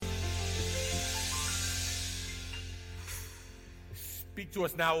Speak to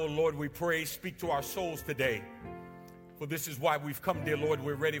us now, O Lord, we pray. Speak to our souls today. For this is why we've come, dear Lord.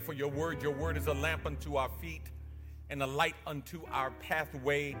 We're ready for your word. Your word is a lamp unto our feet and a light unto our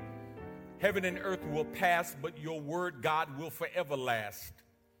pathway. Heaven and earth will pass, but your word, God, will forever last.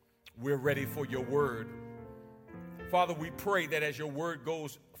 We're ready for your word. Father, we pray that as your word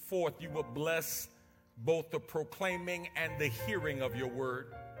goes forth, you will bless both the proclaiming and the hearing of your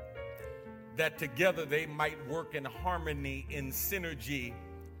word, that together they might work in harmony, in synergy,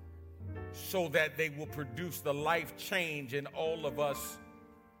 so that they will produce the life change in all of us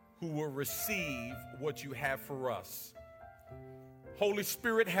who will receive what you have for us. Holy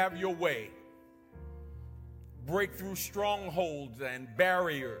Spirit, have your way. Break through strongholds and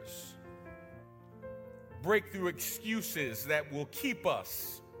barriers. Break through excuses that will keep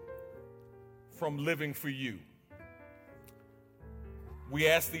us from living for you. We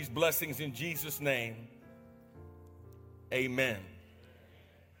ask these blessings in Jesus' name. Amen.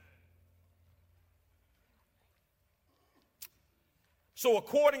 So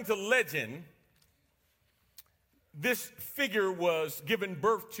according to legend, this figure was given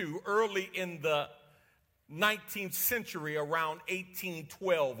birth to early in the 19th century, around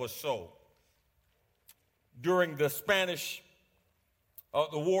 1812 or so, during the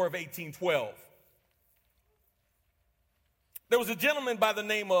War of 1812. There was a gentleman by the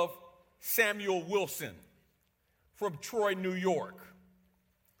name of Samuel Wilson from Troy, New York,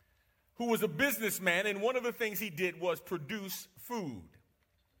 who was a businessman, and one of the things he did was produce food.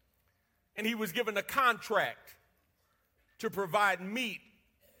 And he was given a contract to provide meat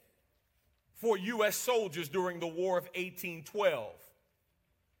for U.S. soldiers during the War of 1812.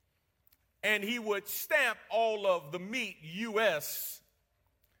 And he would stamp all of the meat U.S.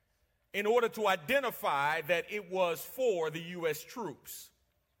 in order to identify that it was for the U.S. troops,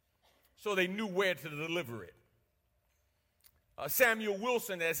 so they knew where to deliver it. Samuel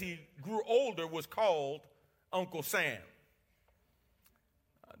Wilson, as he grew older, was called Uncle Sam.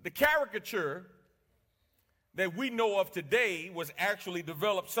 The caricature that we know of today was actually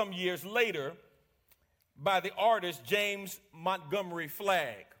developed some years later by the artist James Montgomery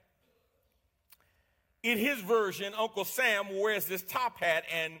Flagg. In his version, Uncle Sam wears this top hat,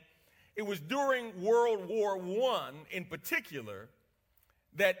 and it was during World War I in particular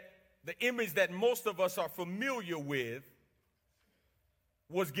that the image that most of us are familiar with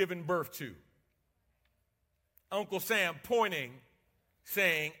was given birth to. Uncle Sam pointing,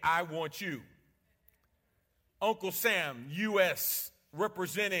 saying, "I want you." Uncle Sam, U.S.,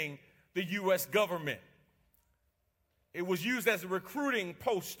 representing the U.S. government. It was used as a recruiting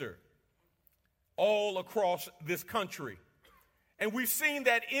poster all across this country. And we've seen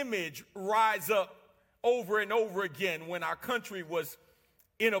that image rise up over and over again when our country was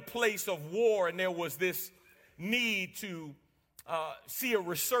in a place of war and there was this need to see a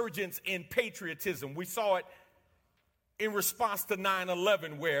resurgence in patriotism. We saw it in response to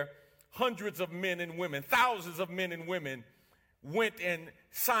 9/11, where hundreds of men and women, thousands of men and women went and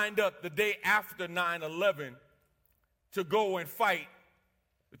signed up the day after 9/11 to go and fight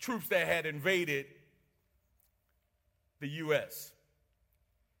the troops that had invaded the U.S.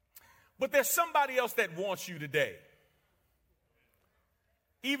 But there's somebody else that wants you today.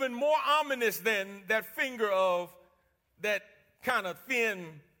 Even more ominous than that finger of that kind of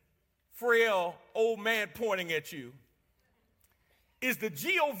thin, frail old man pointing at you is the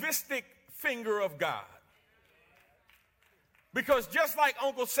Jehovistic finger of God. Because just like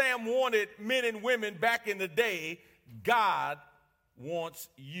Uncle Sam wanted men and women back in the day, God wants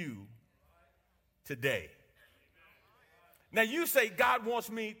you today. Now you say, God wants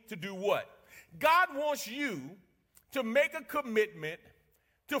me to do what? God wants you to make a commitment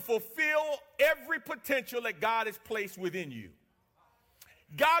to fulfill every potential that God has placed within you.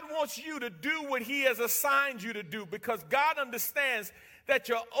 God wants you to do what he has assigned you to do, because God understands that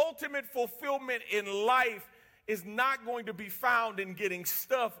your ultimate fulfillment in life is not going to be found in getting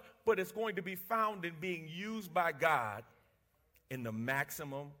stuff, but it's going to be found in being used by God in the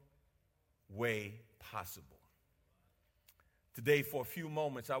maximum way possible. Today, for a few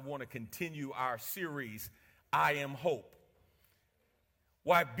moments, I want to continue our series, I Am Hope.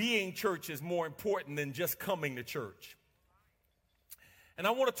 Why being church is more important than just coming to church. And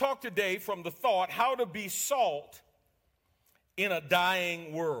I want to talk today from the thought, how to be salt in a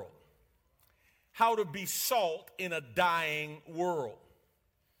dying world. How to be salt in a dying world.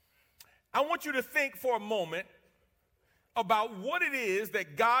 I want you to think for a moment about what it is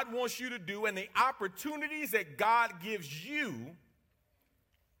that God wants you to do and the opportunities that God gives you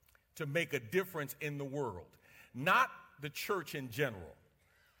to make a difference in the world. Not the church in general,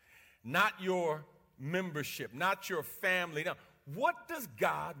 not your membership, not your family. Now, what does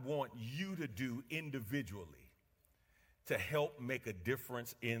God want you to do individually to help make a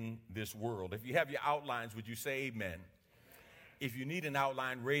difference in this world? If you have your outlines, would you say amen? If you need an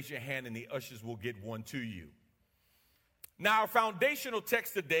outline, raise your hand and the ushers will get one to you. Now, our foundational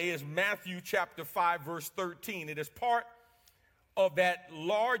text today is Matthew chapter 5, verse 13. It is part of that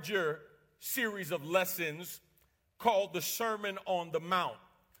larger series of lessons called the Sermon on the Mount,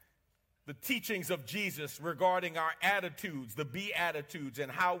 the teachings of Jesus regarding our attitudes, the Beatitudes,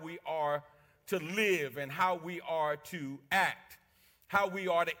 and how we are to live and how we are to act, how we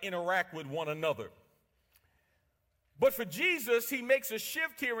are to interact with one another. But for Jesus, he makes a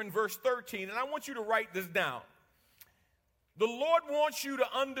shift here in verse 13, and I want you to write this down. The Lord wants you to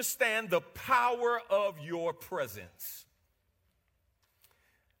understand the power of your presence.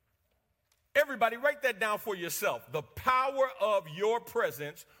 Everybody, write that down for yourself. The power of your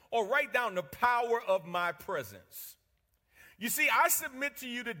presence, or write down the power of my presence. You see, I submit to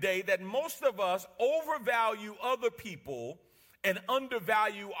you today that most of us overvalue other people and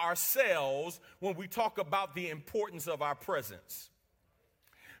undervalue ourselves when we talk about the importance of our presence.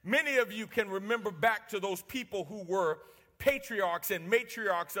 Many of you can remember back to those people who were patriarchs and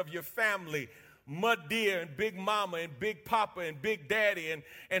matriarchs of your family, Mud Deer and Big Mama and Big Papa and Big Daddy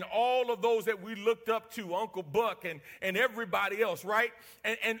and all of those that we looked up to, Uncle Buck and everybody else, right?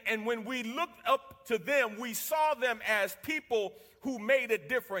 And when we looked up to them, we saw them as people who made a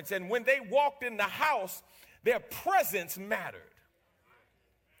difference. And when they walked in the house, their presence mattered.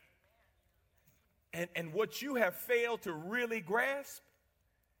 And what you have failed to really grasp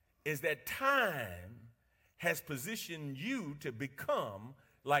is that time has positioned you to become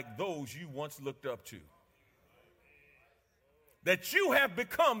like those you once looked up to. That you have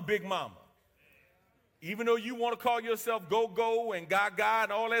become Big Mama. Even though you want to call yourself Go-Go and Gaga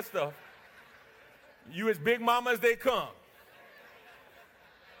and all that stuff, you as Big Mama as they come.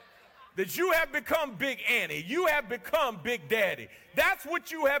 That you have become Big Annie. You have become Big Daddy. That's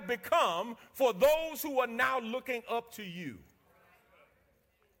what you have become for those who are now looking up to you.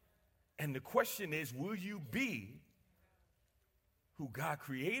 And the question is, will you be who God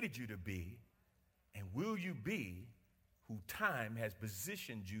created you to be, and will you be who time has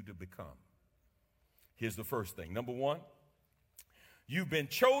positioned you to become? Here's the first thing. Number one, you've been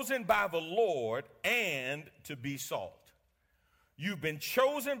chosen by the Lord and to be salt. You've been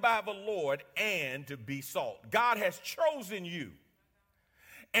chosen by the Lord and to be salt. God has chosen you,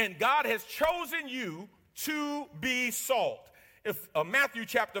 and God has chosen you to be salt. If Matthew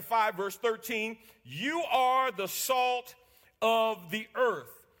chapter 5, verse 13, you are the salt of the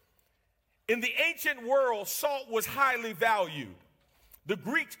earth. In the ancient world, salt was highly valued. The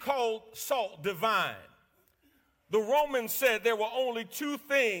Greeks called salt divine. The Romans said there were only two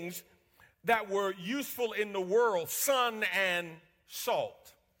things that were useful in the world: sun and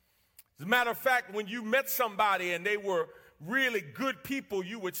salt. As a matter of fact, when you met somebody and they were really good people,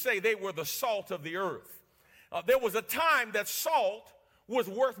 you would say they were the salt of the earth. There was a time that salt was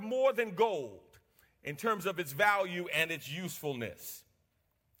worth more than gold in terms of its value and its usefulness.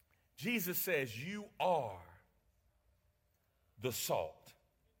 Jesus says you are the salt.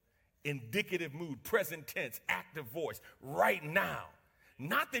 Indicative mood, present tense, active voice, right now.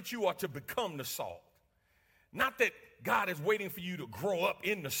 Not that you are to become the salt. Not that God is waiting for you to grow up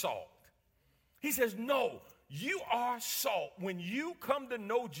in the salt. He says, no, you are salt. When you come to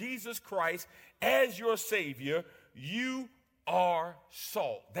know Jesus Christ as your Savior, you are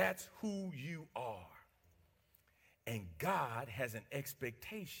salt. That's who you are. And God has an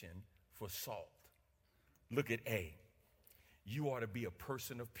expectation for salt. Look at A. You are to be a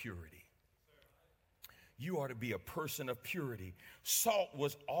person of purity. You are to be a person of purity. Salt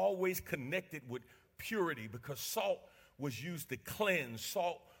was always connected with purity because salt was used to cleanse.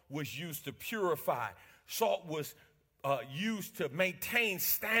 Salt was used to purify. Salt was used to maintain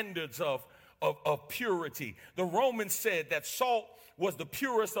standards of purity. The Romans said that salt was the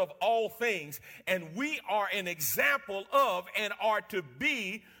purest of all things, and we are an example of and are to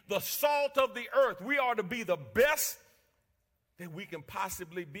be the salt of the earth. We are to be the best that we can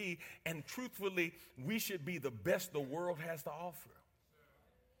possibly be, and truthfully, we should be the best the world has to offer.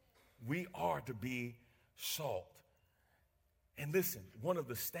 We are to be salt. And listen, one of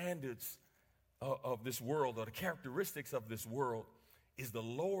the standards of this world, or the characteristics of this world, is the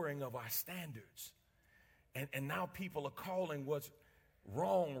lowering of our standards. And now people are calling what's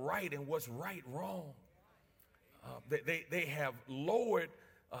wrong right and what's right wrong. They have lowered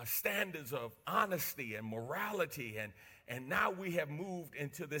standards of honesty and morality, and now we have moved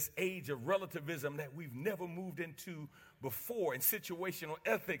into this age of relativism that we've never moved into before, in situational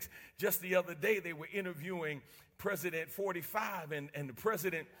ethics. Just the other day, they were interviewing President 45, and the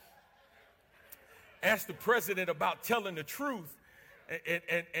president asked the president about telling the truth,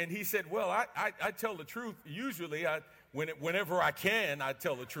 and he said, well, I tell the truth usually. Whenever I can, I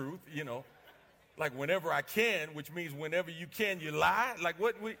tell the truth, you know. Like whenever I can, which means whenever you can, you lie. Like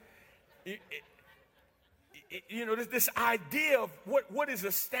this idea of what is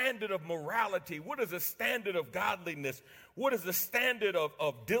a standard of morality? What is a standard of godliness? What is the standard of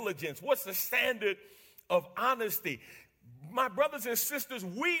diligence? What's the standard of honesty? My brothers and sisters,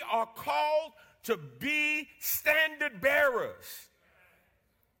 we are called to be standard bearers.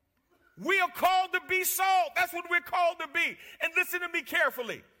 We are called to be salt. That's what we're called to be. And listen to me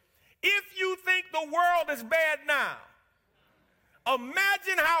carefully. If you think the world is bad now,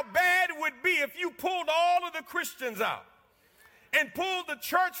 imagine how bad it would be if you pulled all of the Christians out and pulled the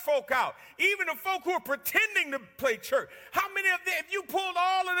church folk out, even the folk who are pretending to play church. How many of them, if you pulled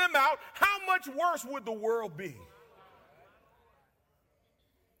all of them out, how much worse would the world be?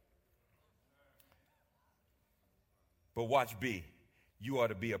 But watch B. You are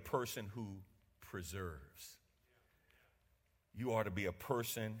to be a person who preserves. You are to be a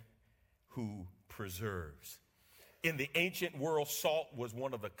person who preserves. In the ancient world, salt was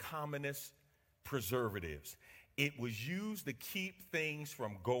one of the commonest preservatives. It was used to keep things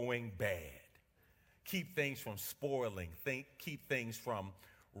from going bad, keep things from spoiling, keep things from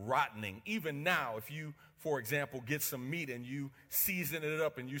rotting. Even now, if you, for example, get some meat and you season it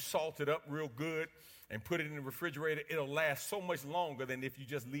up and you salt it up real good and put it in the refrigerator, it'll last so much longer than if you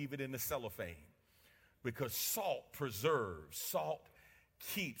just leave it in the cellophane. Because salt preserves, salt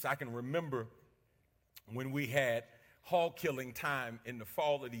keeps. I can remember when we had hog killing time in the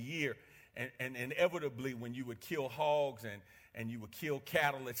fall of the year, and inevitably when you would kill hogs and you would kill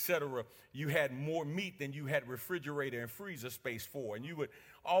cattle, etc., you had more meat than you had refrigerator and freezer space for. And you would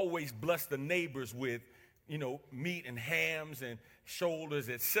always bless the neighbors with, meat and hams and shoulders,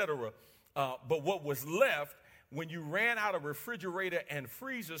 etc. But what was left, when you ran out of refrigerator and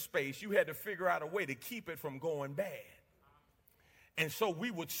freezer space, you had to figure out a way to keep it from going bad. And so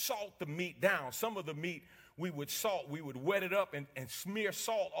we would salt the meat down. Some of the meat we would salt. We would wet it up and smear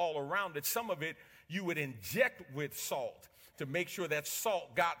salt all around it. Some of it you would inject with salt to make sure that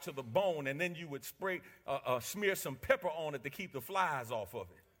salt got to the bone. And then you would smear some pepper on it to keep the flies off of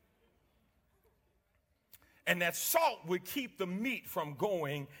it. And that salt would keep the meat from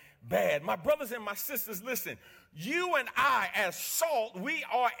going bad. My brothers and my sisters, listen. You and I, as salt, we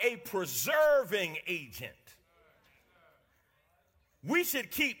are a preserving agent. We should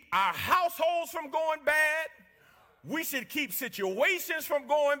keep our households from going bad. We should keep situations from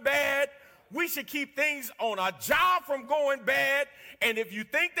going bad. We should keep things on our job from going bad. And if you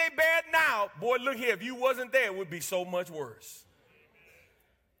think they bad now, boy, look here, if you wasn't there, it would be so much worse.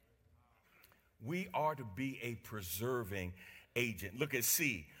 We are to be a preserving agent. Look at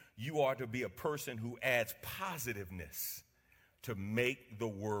C. You are to be a person who adds positiveness to make the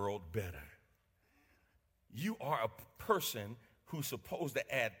world better. You are a person who's supposed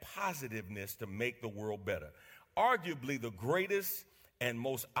to add positiveness to make the world better. Arguably, the greatest and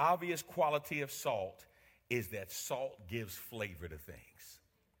most obvious quality of salt is that salt gives flavor to things.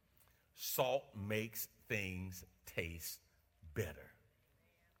 Salt makes things taste better.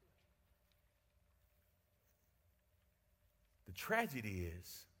 The tragedy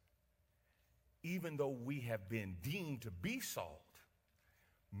is, even though we have been deemed to be salt,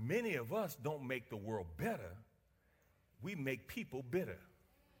 many of us don't make the world better. We make people bitter.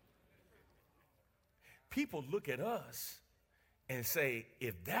 People look at us and say,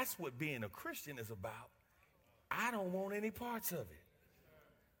 if that's what being a Christian is about, I don't want any parts of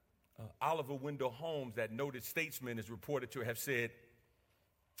it. Oliver Wendell Holmes, that noted statesman, is reported to have said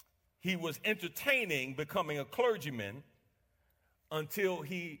he was entertaining becoming a clergyman until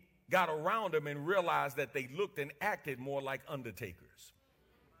he got around them and realized that they looked and acted more like undertakers.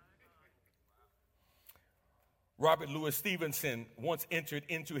 Robert Louis Stevenson once entered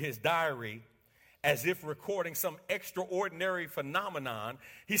into his diary as if recording some extraordinary phenomenon.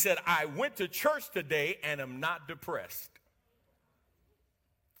 He said, I went to church today and am not depressed.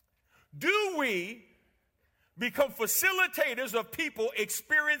 Do we become facilitators of people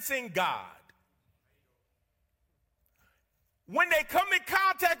experiencing God? When they come in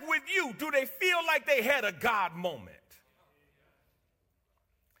contact with you, do they feel like they had a God moment?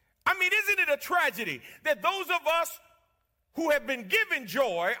 I mean, isn't it a tragedy that those of us who have been given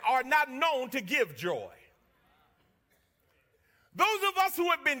joy are not known to give joy? Those of us who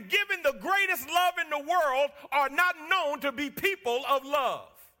have been given the greatest love in the world are not known to be people of love.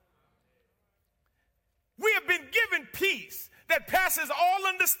 We have been given peace that passes all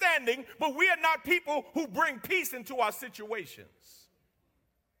understanding, but we are not people who bring peace into our situations.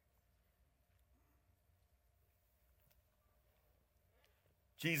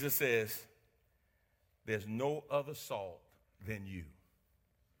 Jesus says, there's no other salt than you,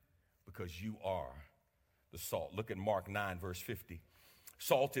 because you are the salt. Look at Mark 9, verse 50.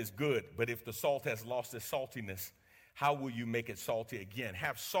 Salt is good, but if the salt has lost its saltiness, how will you make it salty again?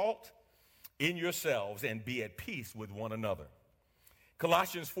 Have salt in yourselves and be at peace with one another.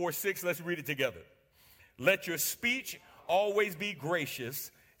 Colossians 4:6, let's read it together. Let your speech always be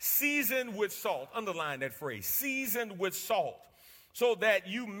gracious, seasoned with salt. Underline that phrase, seasoned with salt, so that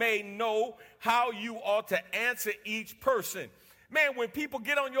you may know how you ought to answer each person. Man, when people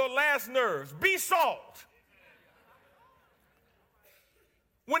get on your last nerves, be salt.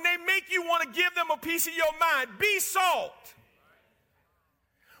 When they make you want to give them a piece of your mind, be salt.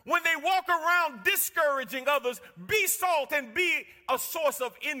 When they walk around discouraging others, be salt and be a source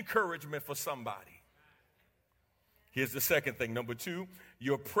of encouragement for somebody. Here's the second thing. Number 2,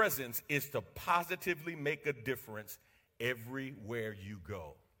 your presence is to positively make a difference everywhere you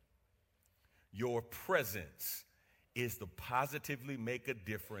go. Your presence is to positively make a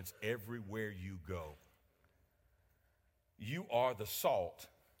difference everywhere you go. You are the salt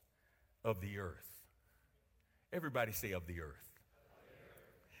of the earth. Everybody say of the earth.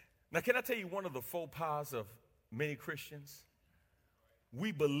 Now, can I tell you one of the faux pas of many Christians?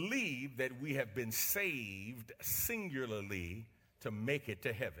 We believe that we have been saved singularly to make it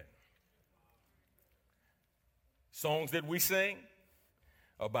to heaven. Songs that we sing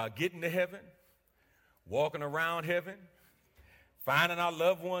about getting to heaven, walking around heaven, finding our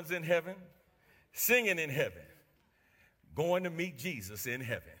loved ones in heaven, singing in heaven, going to meet Jesus in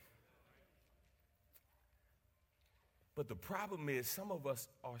heaven. But the problem is some of us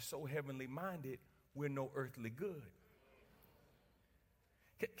are so heavenly minded, we're no earthly good.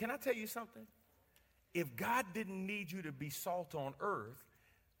 Can I tell you something? If God didn't need you to be salt on earth,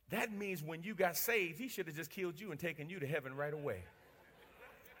 that means when you got saved, he should have just killed you and taken you to heaven right away.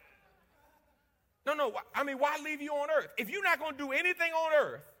 No, I mean, why leave you on earth? If you're not going to do anything on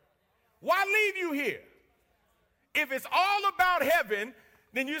earth, why leave you here? If it's all about heaven,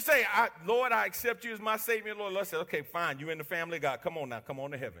 then you say, Lord, I accept you as my Savior. Lord says, okay, fine, you in the family of God. Come on now, come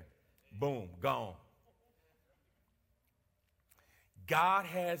on to heaven. Boom, gone. God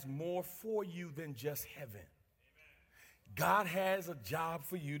has more for you than just heaven. God has a job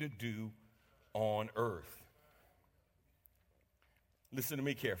for you to do on earth. Listen to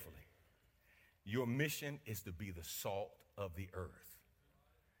me carefully. Your mission is to be the salt of the earth,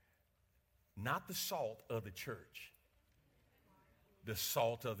 not the salt of the church, the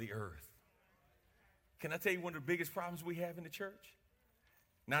salt of the earth. Can I tell you one of the biggest problems we have in the church?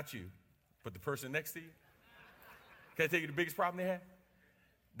 Not you, but the person next to you. Can I tell you the biggest problem they have?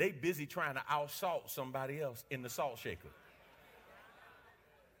 They busy trying to out-salt somebody else in the salt shaker.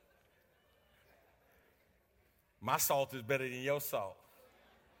 My salt is better than your salt.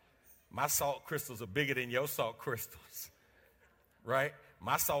 My salt crystals are bigger than your salt crystals, right?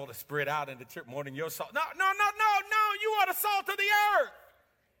 My salt is spread out in the church more than your salt. No. You are the salt of the earth.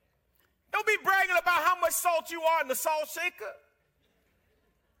 Don't be bragging about how much salt you are in the salt shaker.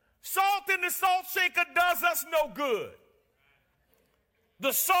 Salt in the salt shaker does us no good.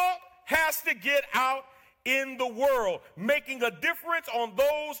 The salt has to get out in the world, making a difference on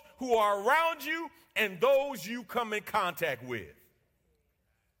those who are around you and those you come in contact with.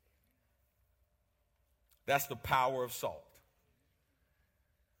 That's the power of salt.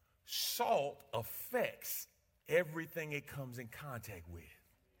 Salt affects everything it comes in contact with.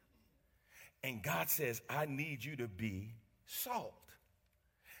 And God says, I need you to be salt.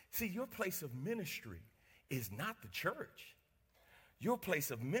 See, your place of ministry is not the church. Your place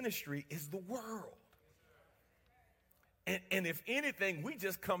of ministry is the world. And if anything, we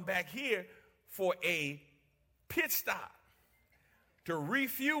just come back here for a pit stop, to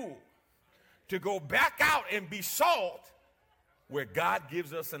refuel, to go back out and be salt where God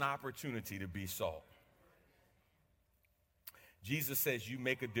gives us an opportunity to be salt. Jesus says you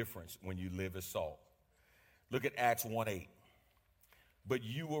make a difference when you live as salt. Look at Acts 1:8. But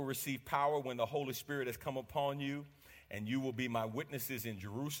you will receive power when the Holy Spirit has come upon you, and you will be my witnesses in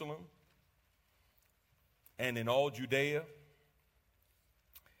Jerusalem and in all Judea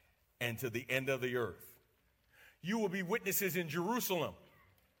and to the end of the earth. You will be witnesses in Jerusalem.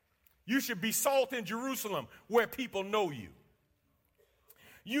 You should be salt in Jerusalem where people know you.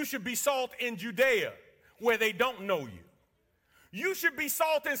 You should be salt in Judea where they don't know you. You should be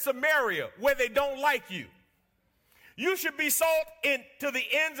salt in Samaria where they don't like you. You should be salt to the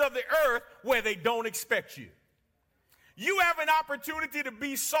ends of the earth where they don't expect you. You have an opportunity to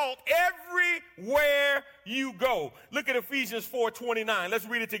be salt everywhere you go. Look at Ephesians 4:29. Let's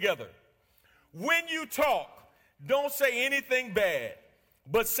read it together. When you talk, don't say anything bad,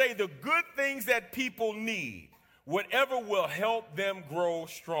 but say the good things that people need, whatever will help them grow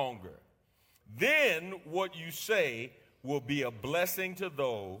stronger. Then what you say will be a blessing to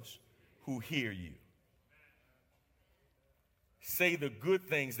those who hear you. Say the good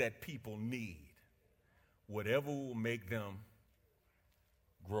things that people need, whatever will make them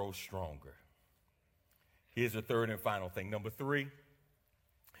grow stronger. Here's the third and final thing. Number 3,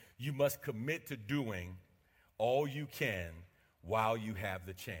 you must commit to doing all you can while you have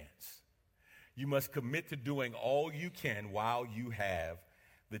the chance. You must commit to doing all you can while you have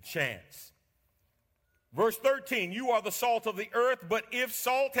the chance. Verse 13, you are the salt of the earth, but if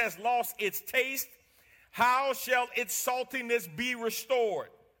salt has lost its taste, how shall its saltiness be restored?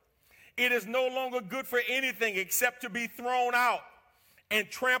 It is no longer good for anything except to be thrown out and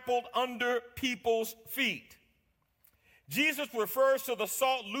trampled under people's feet. Jesus refers to the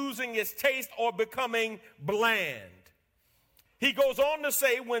salt losing its taste or becoming bland. He goes on to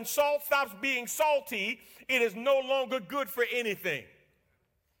say when salt stops being salty, it is no longer good for anything.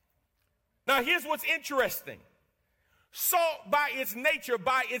 Now, here's what's interesting. Salt, by its nature,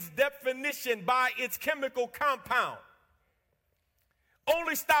 by its definition, by its chemical compound,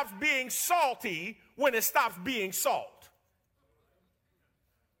 only stops being salty when it stops being salt.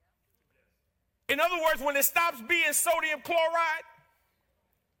 In other words, when it stops being sodium chloride,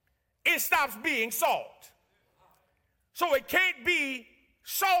 it stops being salt. So it can't be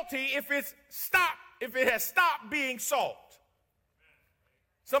salty if it has stopped being salt.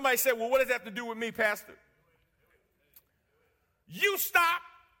 Somebody said, well, what does that have to do with me, Pastor? You stop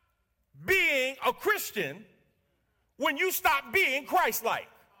being a Christian when you stop being Christ-like.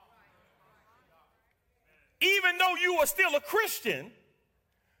 Even though you are still a Christian,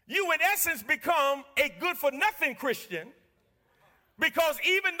 you in essence become a good-for-nothing Christian, because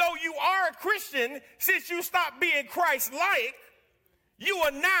even though you are a Christian, since you stopped being Christ-like, you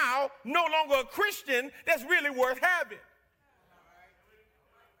are now no longer a Christian that's really worth having.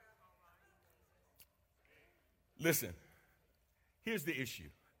 Listen, here's the issue.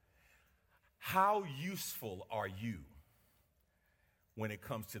 How useful are you when it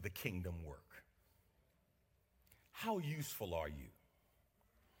comes to the kingdom work? How useful are you?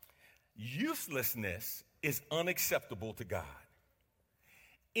 Uselessness is unacceptable to God.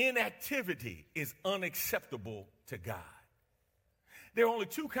 Inactivity is unacceptable to God. There are only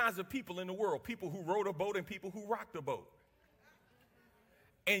 2 kinds of people in the world, people who rowed a boat and people who rocked a boat.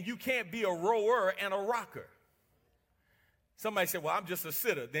 And you can't be a rower and a rocker. Somebody said, well, I'm just a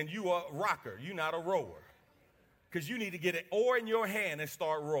sitter. Then you are a rocker. You're not a rower. Because you need to get an oar in your hand and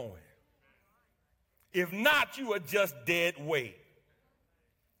start rowing. If not, you are just dead weight.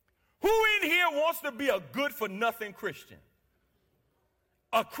 Who in here wants to be a good-for-nothing Christian?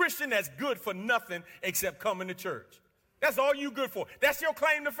 A Christian that's good for nothing except coming to church. That's all you good for. That's your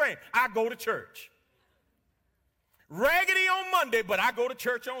claim to fame. I go to church. Raggedy on Monday, but I go to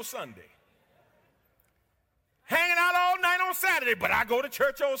church on Sunday. Hanging out all night on Saturday, but I go to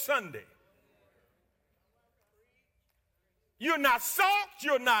church on Sunday. You're not salt,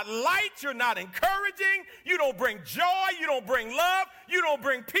 you're not light, you're not encouraging, you don't bring joy, you don't bring love, you don't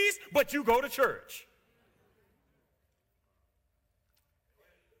bring peace, but you go to church.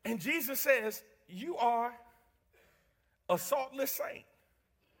 And Jesus says, you are a saltless saint.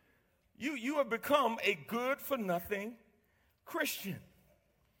 You have become a good-for-nothing Christian.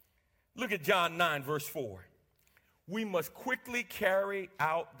 Look at John 9, verse 4. We must quickly carry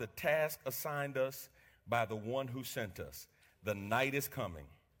out the task assigned us by the one who sent us. The night is coming,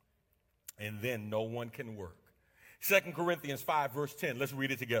 and then no one can work. 2 Corinthians 5, verse 10. Let's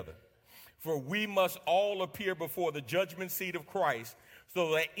read it together. For we must all appear before the judgment seat of Christ,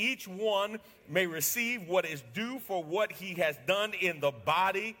 so that each one may receive what is due for what he has done in the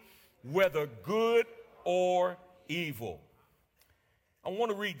body, whether good or evil. I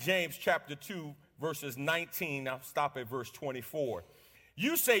want to read James chapter 2, verses 19. I'll stop at verse 24.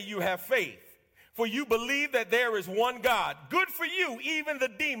 You say you have faith, for you believe that there is one God. Good for you. Even the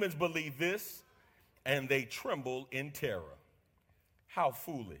demons believe this, and they tremble in terror. How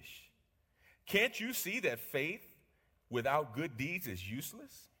foolish. Can't you see that faith without good deeds is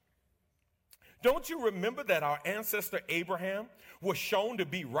useless? Don't you remember that our ancestor Abraham was shown to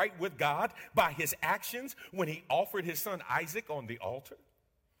be right with God by his actions when he offered his son Isaac on the altar?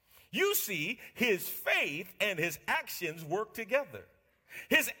 You see, his faith and his actions work together.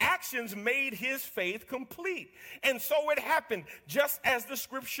 His actions made his faith complete. And so it happened, just as the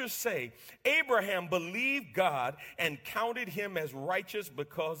scriptures say. Abraham believed God and counted him as righteous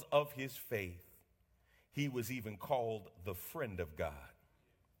because of his faith. He was even called the friend of God.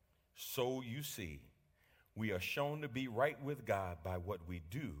 So you see, we are shown to be right with God by what we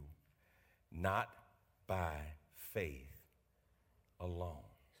do, not by faith alone.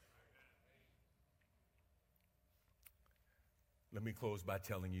 Let me close by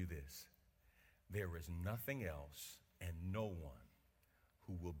telling you this. There is nothing else and no one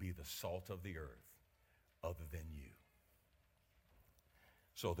who will be the salt of the earth other than you.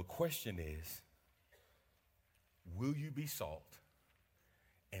 So the question is, will you be salt?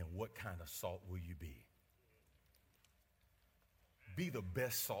 And what kind of salt will you be? Be the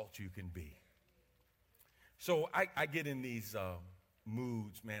best salt you can be. So I get in these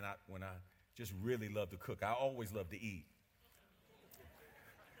moods, man, when I just really love to cook. I always love to eat.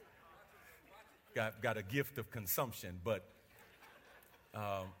 Got a gift of consumption, but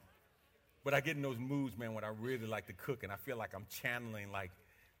I get in those moods, man, when I really like to cook, and I feel like I'm channeling like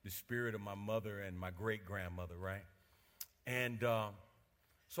the spirit of my mother and my great-grandmother, right? And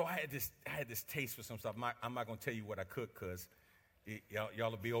so I had this taste for some stuff. I'm not going to tell you what I cook because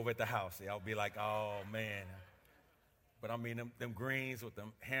y'all will be over at the house. Y'all will be like, oh, man. But I mean, them greens with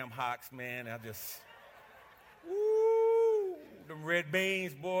them ham hocks, man, woo, them red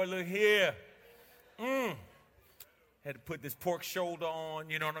beans, boy, look here. Had to put this pork shoulder on,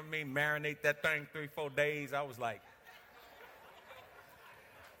 you know what I mean? Marinate that thing 3-4 days. I was like,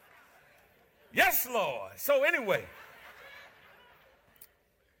 yes, Lord. So anyway,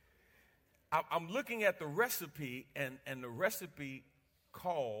 I'm looking at the recipe, and the recipe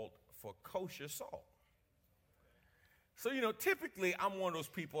called for kosher salt. So, typically I'm one of those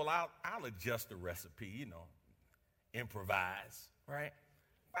people, I'll adjust the recipe, improvise, right?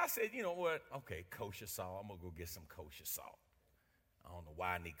 I said, you know what? Okay, kosher salt. I'm going to go get some kosher salt. I don't know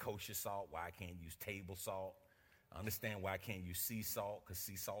why I need kosher salt, why I can't use table salt. I understand why I can't use sea salt, because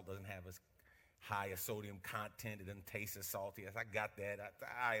sea salt doesn't have as high a sodium content. It doesn't taste as salty. I got that.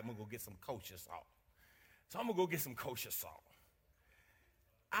 I'm going to go get some kosher salt. So I'm going to go get some kosher salt.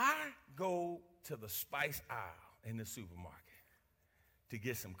 I go to the spice aisle in the supermarket to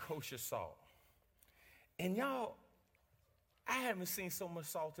get some kosher salt. And y'all, I haven't seen so much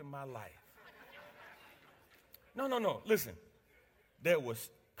salt in my life. No. Listen, there was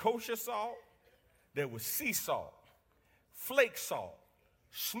kosher salt, there was sea salt, flake salt,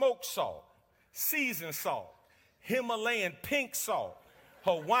 smoked salt, seasoned salt, Himalayan pink salt,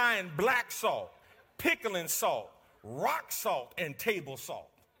 Hawaiian black salt, pickling salt, rock salt, and table salt.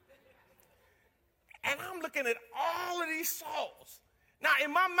 And I'm looking at all of these salts. Now,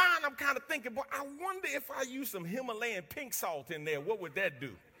 in my mind, I'm kind of thinking, boy, I wonder if I use some Himalayan pink salt in there, what would that do?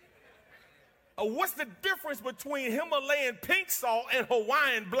 What's the difference between Himalayan pink salt and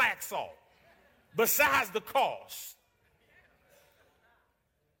Hawaiian black salt, besides the cost?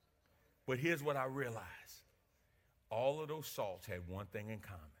 But here's what I realized. All of those salts had one thing in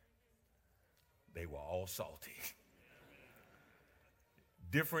common. They were all salty.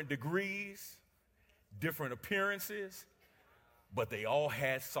 Different degrees, different appearances, but they all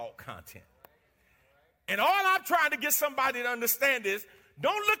had salt content. And all I'm trying to get somebody to understand is,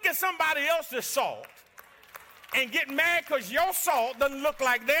 don't look at somebody else's salt and get mad because your salt doesn't look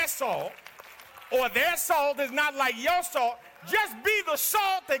like their salt, or their salt is not like your salt. Just be the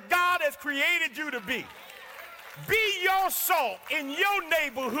salt that God has created you to be. Be your salt in your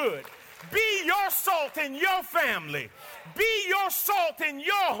neighborhood. Be your salt in your family. Be your salt in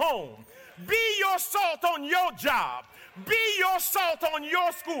your home. Be your salt on your job. Be your salt on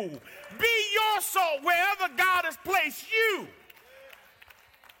your school. Be your salt wherever God has placed you.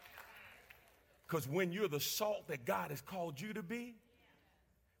 Because when you're the salt that God has called you to be,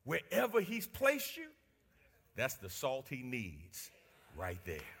 wherever he's placed you, that's the salt he needs right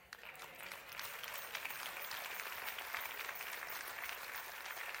there.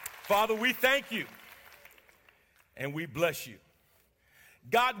 Father, we thank you and we bless you.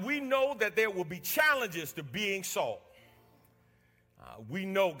 God, we know that there will be challenges to being salt. We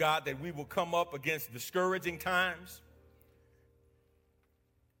know, God, that we will come up against discouraging times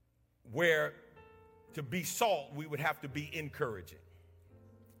where to be salt, we would have to be encouraging.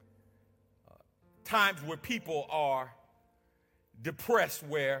 Times where people are depressed,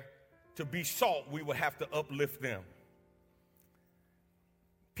 where to be salt, we would have to uplift them.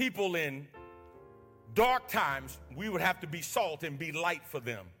 People in dark times, we would have to be salt and be light for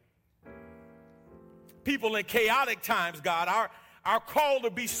them. People in chaotic times, God, Our call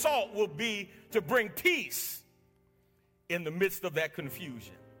to be salt will be to bring peace in the midst of that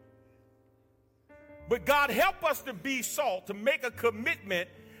confusion. But God, help us to be salt, to make a commitment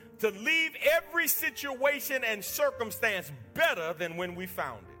to leave every situation and circumstance better than when we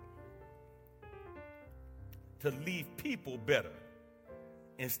found it. To leave people better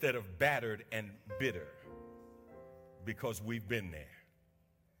instead of battered and bitter because we've been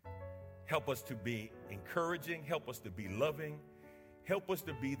there. Help us to be encouraging. Help us to be loving. Help us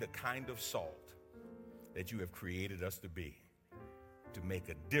to be the kind of salt that you have created us to be, to make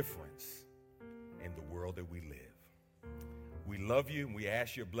a difference in the world that we live. We love you and we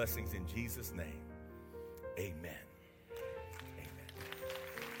ask your blessings in Jesus' name. Amen.